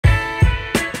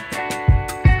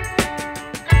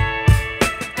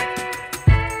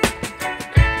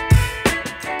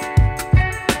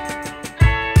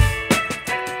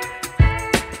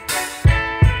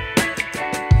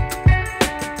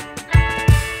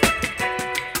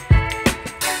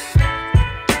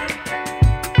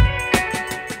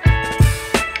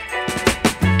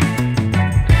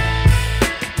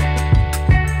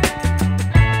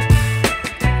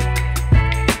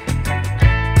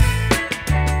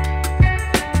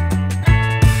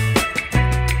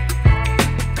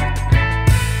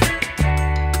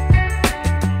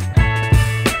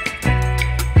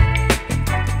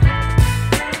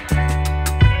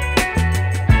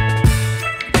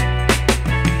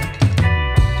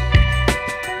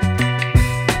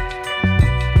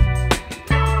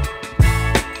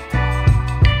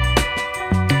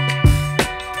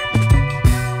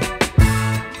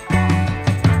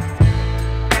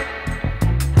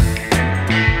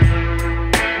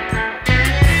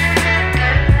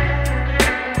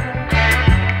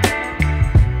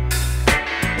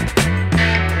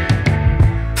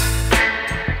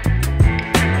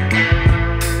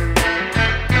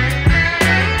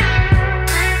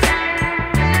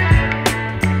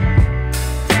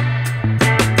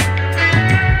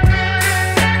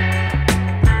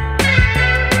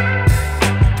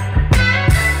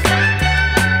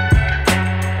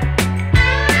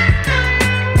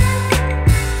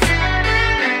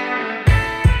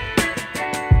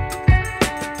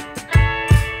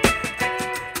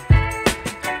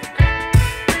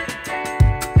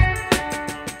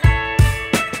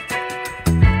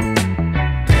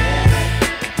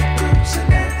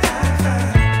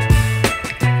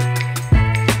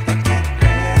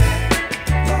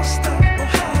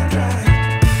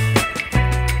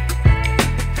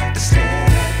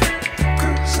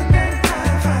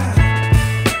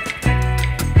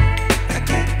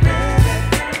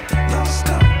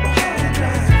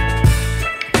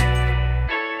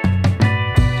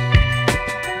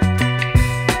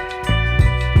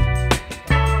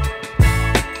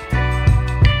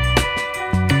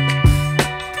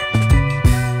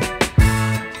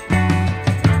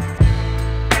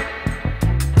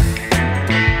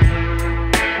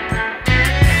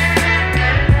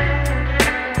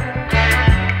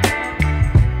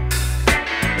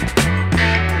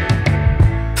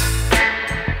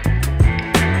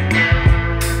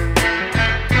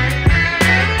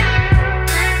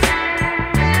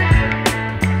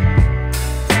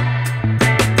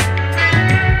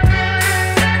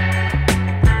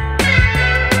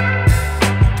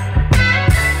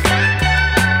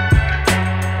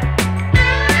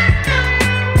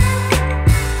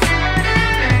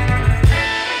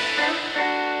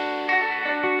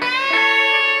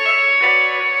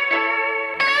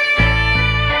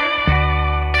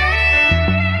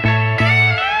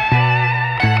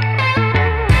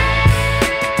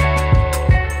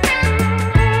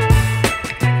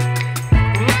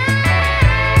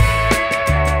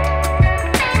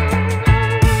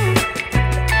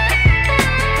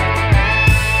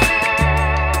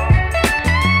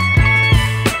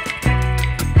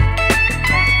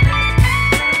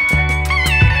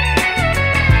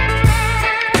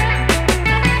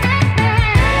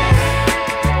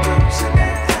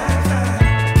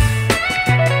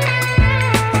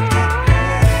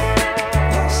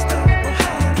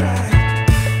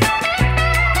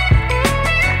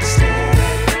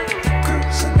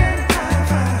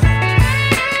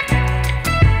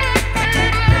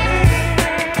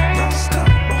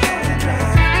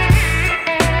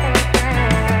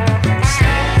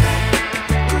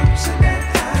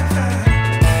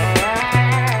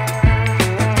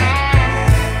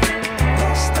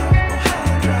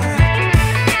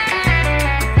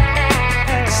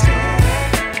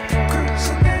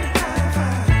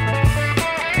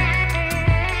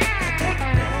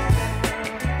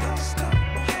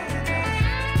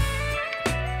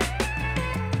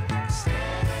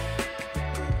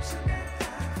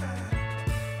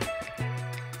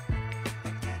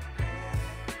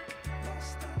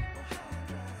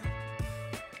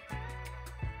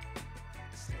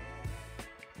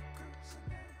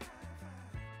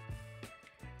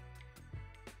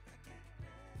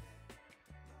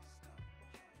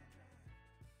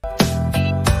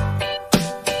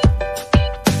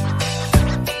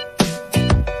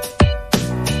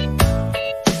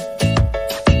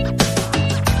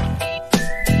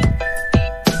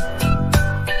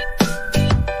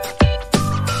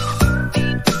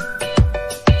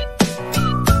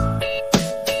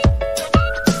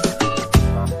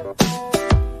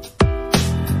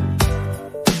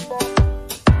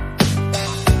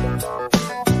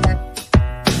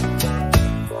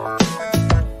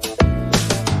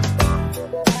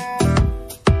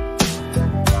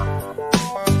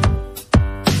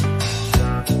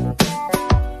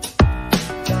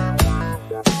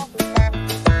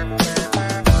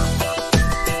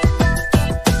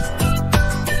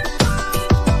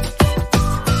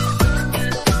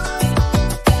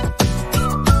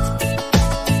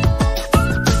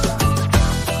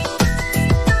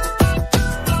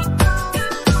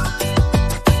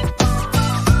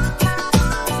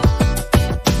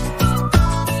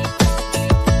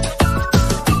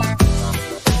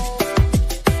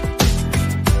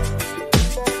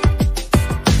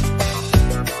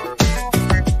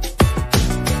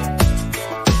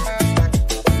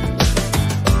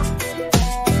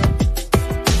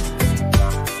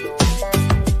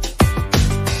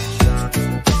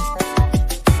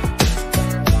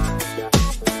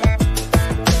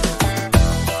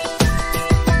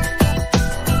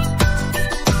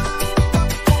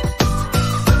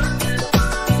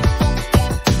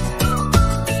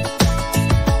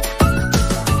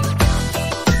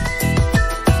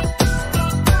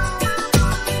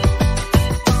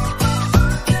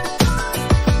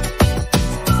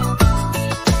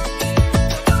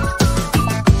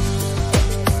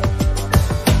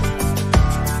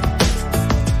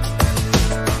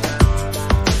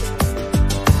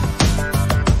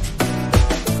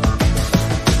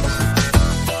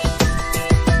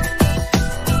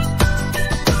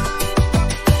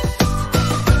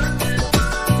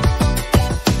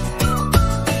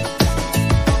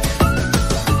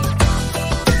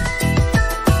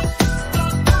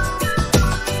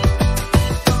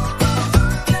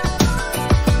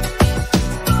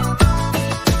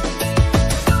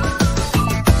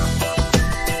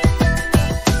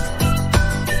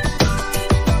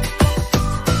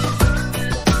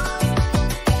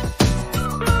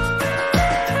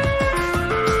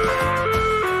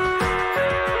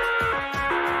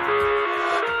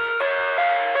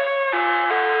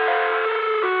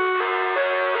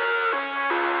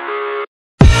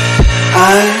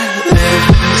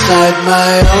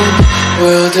my own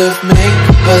world of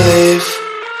make-believe.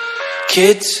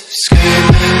 Kids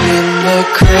screaming in the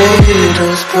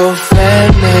cradles,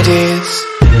 profanities.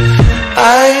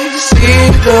 I see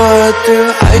the world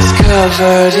through ice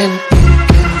covered in ink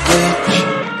and bleach.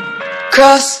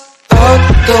 Cross out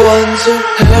the ones who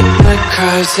heard my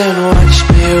cries and watched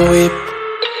me weep.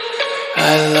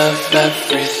 I love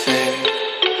everything.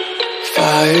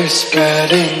 Fire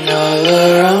spreading all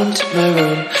around my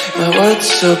room. My world's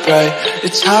so bright,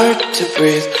 it's hard to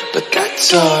breathe, but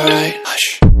that's alright. Hush.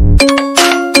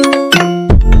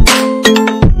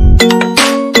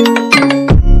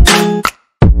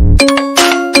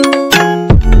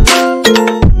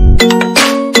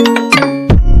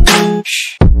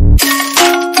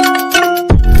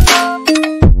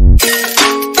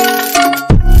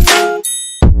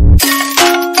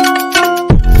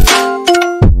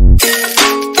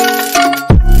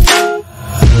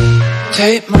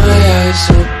 Tape my eyes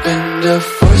open to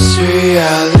force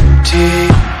reality.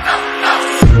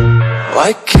 Why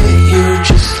can't you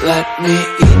just let me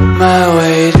eat my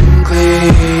weight in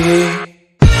glee?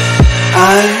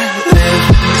 I live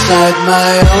inside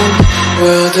my own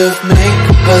world of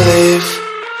make-believe.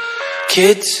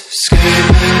 Kids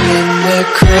screaming in their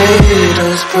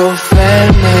cradles,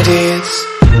 profanities.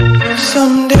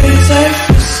 Some days I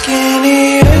feel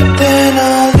skinnier than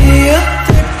all the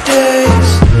other days.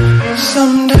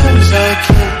 Sometimes I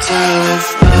can't tell if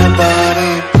my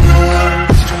body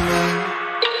belongs to me.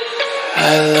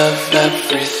 I love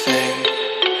everything.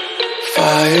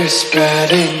 Fire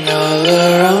spreading all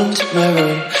around my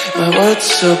room. My world's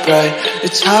so bright,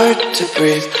 it's hard to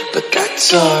breathe, but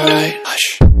that's alright. Hush.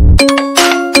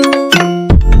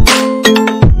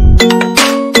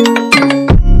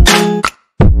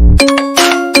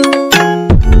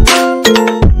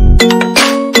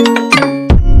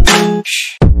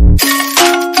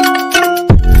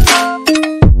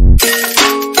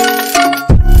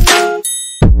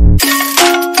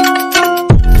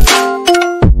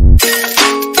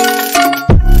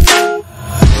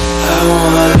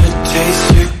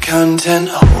 Content,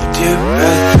 hold your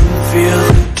breath and feel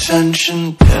the tension.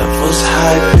 Devils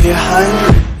hide behind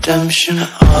redemption.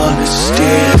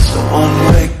 Honesty is a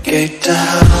one-way gate to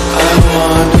hell. I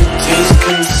wanna taste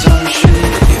consumption.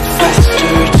 Get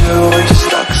faster to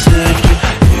waste oxygen.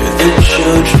 Hear the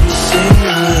children sing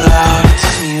aloud. It's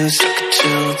music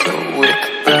till the wick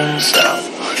burns out.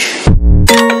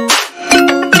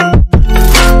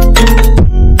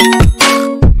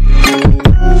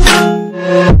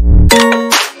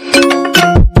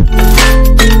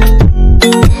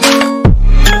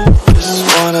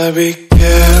 Be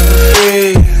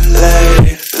carefree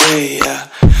lately, yeah.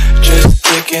 Just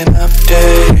picking up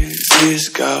daisies.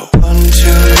 Got one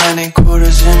too many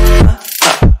quarters in my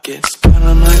pocket. Spun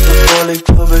 'em like the 4-leaf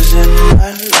clovers in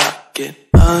my locket.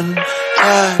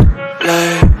 Untied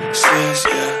laces,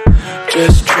 yeah.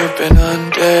 Just tripping on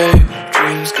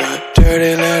daydreams. Got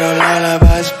dirty little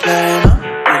lullabies playing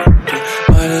on repeat.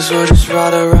 Might as well just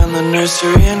ride around the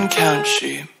nursery and count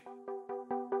sheep.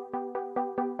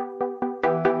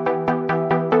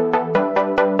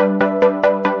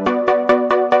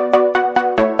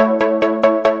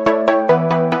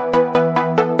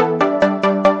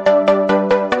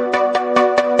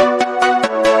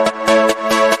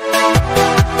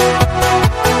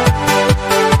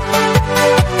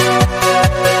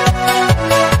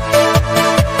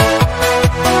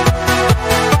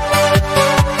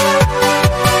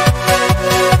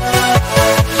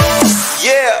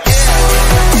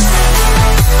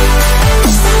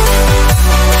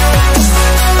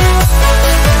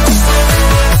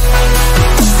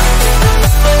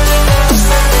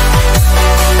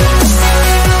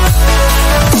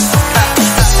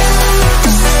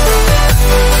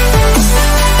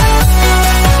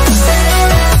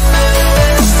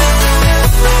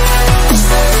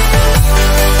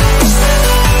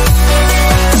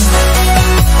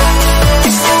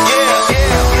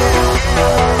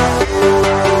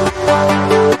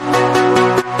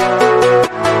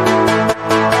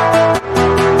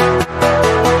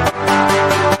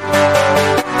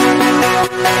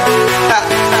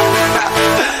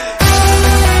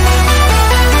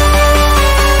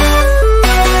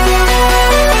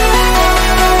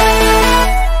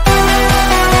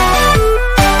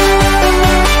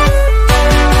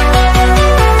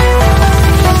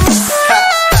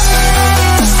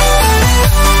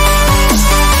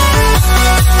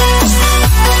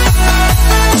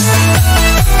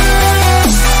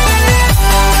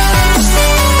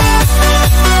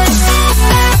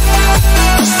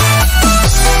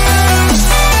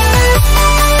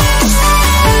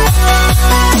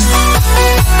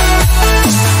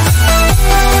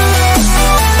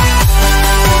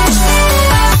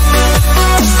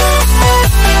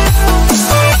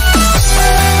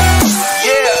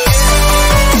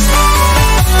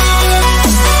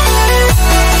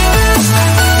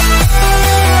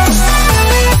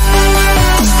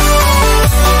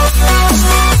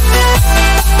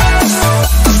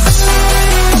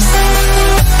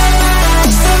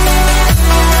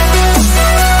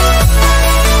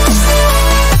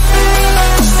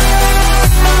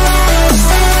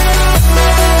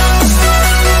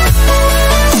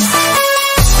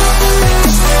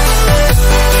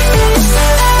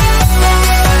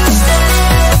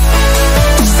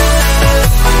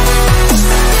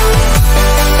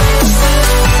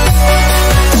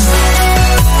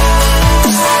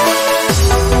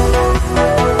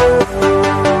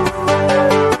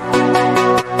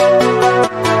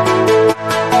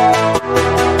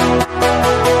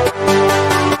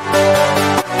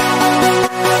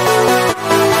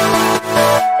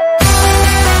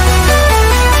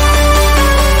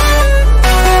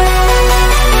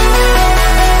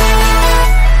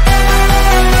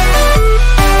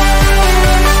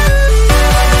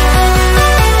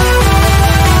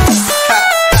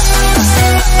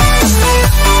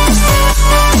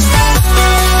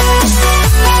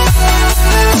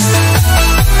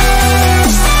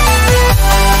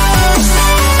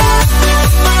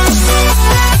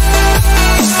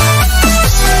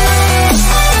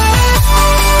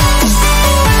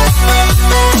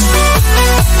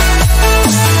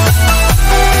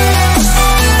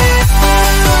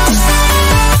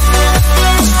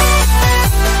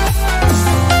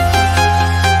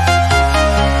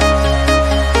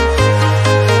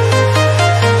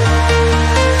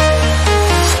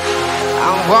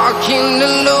 Walking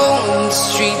alone, the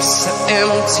streets are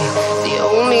empty. The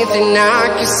only thing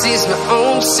I can see is my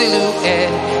own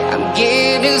silhouette. I'm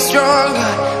getting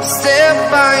stronger, step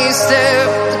by step.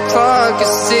 The clock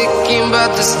is ticking,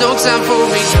 but there's no time for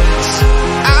regrets.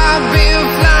 I've been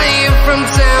flying from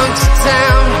town to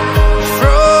town,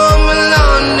 from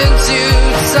London to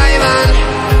Taiwan.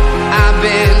 I've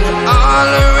been all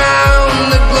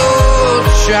around the globe,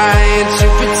 trying to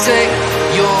protect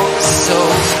your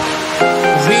soul.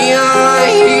 We are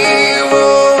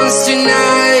heroes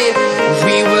tonight.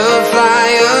 We will fly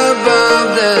above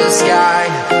the sky.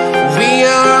 We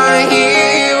are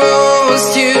heroes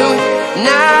tonight.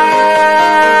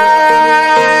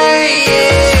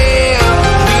 Yeah.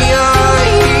 We are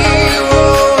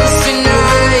heroes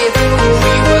tonight.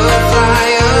 We will fly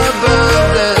above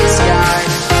the sky.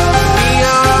 We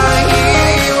are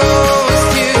heroes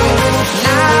tonight.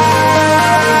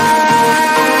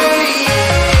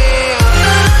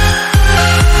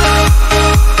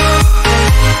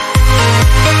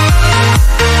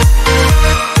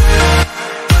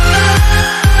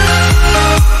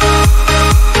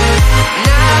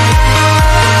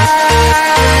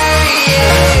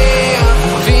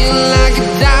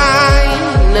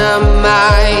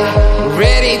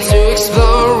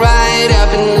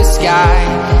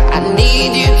 I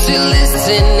need you to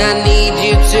listen, I need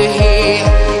you to hear,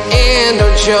 and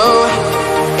don't show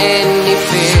any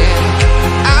fear.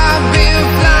 I've been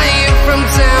flying from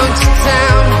town to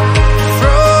town,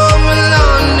 from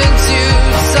London to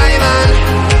Taiwan.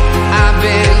 I've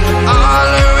been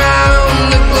all around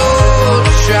the globe,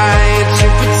 trying to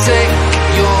protect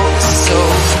your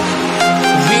soul.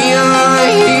 We are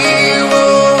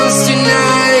heroes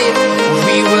tonight.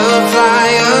 We will fly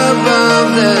above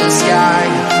the sky.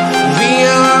 We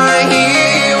are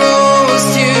heroes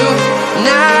tonight.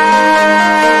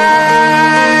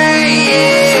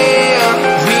 Yeah.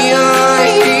 We are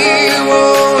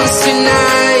heroes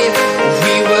tonight.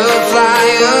 We will fly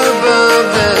above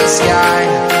the sky.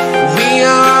 We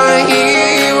are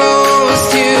heroes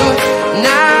tonight.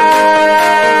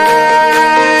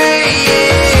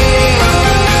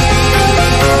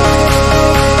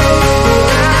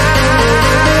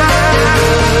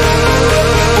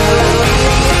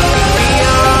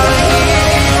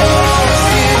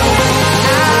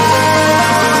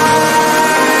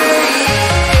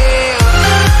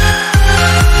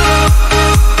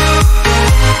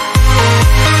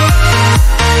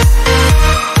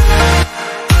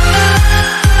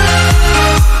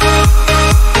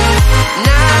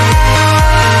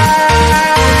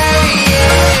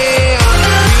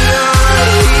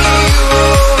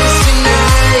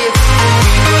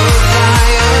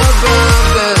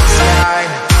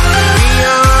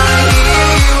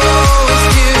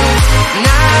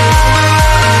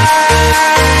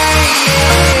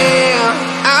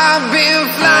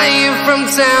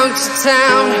 Town to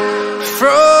town,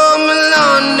 from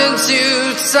London to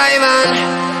Taiwan.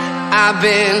 I've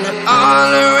been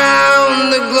all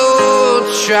around the globe,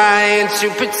 trying to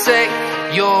protect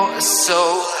your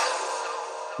soul.